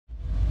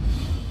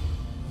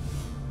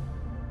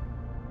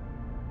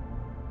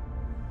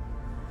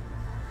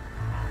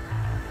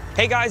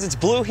Hey guys, it's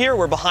Blue here.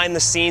 We're behind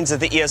the scenes at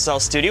the ESL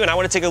studio, and I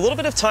want to take a little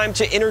bit of time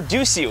to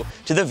introduce you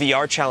to the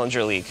VR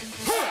Challenger League.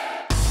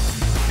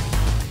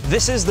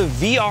 This is the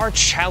VR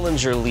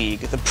Challenger League,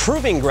 the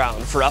proving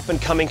ground for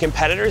up-and-coming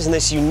competitors in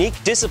this unique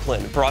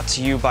discipline, brought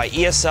to you by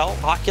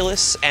ESL,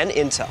 Oculus, and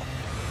Intel.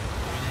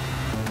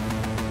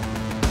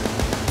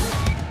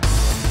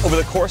 Over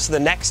the course of the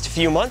next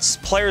few months,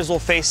 players will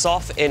face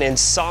off in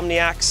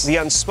Insomniac's The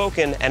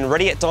Unspoken and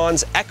Ready at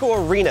Dawn's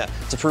Echo Arena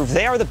to prove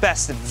they are the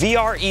best at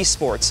VR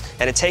esports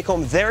and to take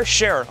home their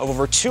share of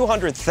over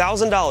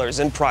 $200,000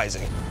 in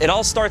prizing. It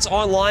all starts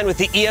online with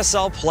the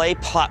ESL Play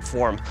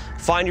platform.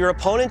 Find your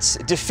opponents,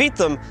 defeat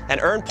them, and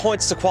earn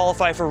points to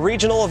qualify for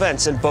regional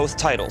events in both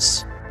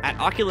titles. At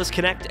Oculus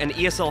Connect and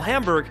ESL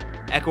Hamburg,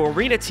 Echo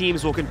Arena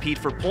teams will compete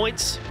for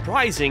points,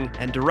 prizing,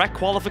 and direct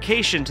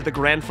qualification to the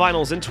Grand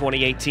Finals in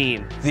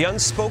 2018. The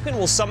Unspoken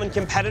will summon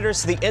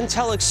competitors to the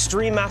Intel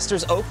Extreme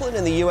Masters Oakland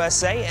in the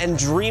USA and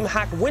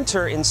DreamHack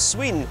Winter in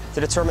Sweden to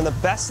determine the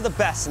best of the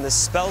best in this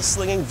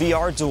spell-slinging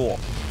VR duel.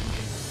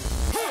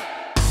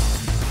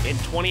 In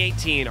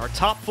 2018, our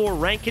top 4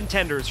 ranked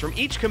contenders from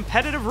each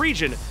competitive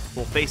region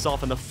will face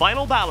off in the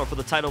final battle for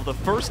the title of the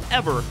first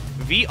ever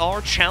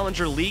VR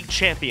Challenger League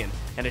champion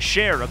and a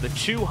share of the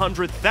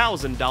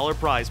 $200,000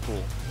 prize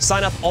pool.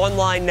 Sign up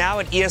online now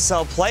at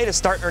ESL Play to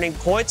start earning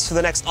points for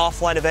the next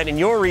offline event in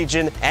your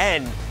region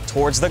and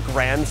towards the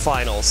Grand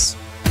Finals.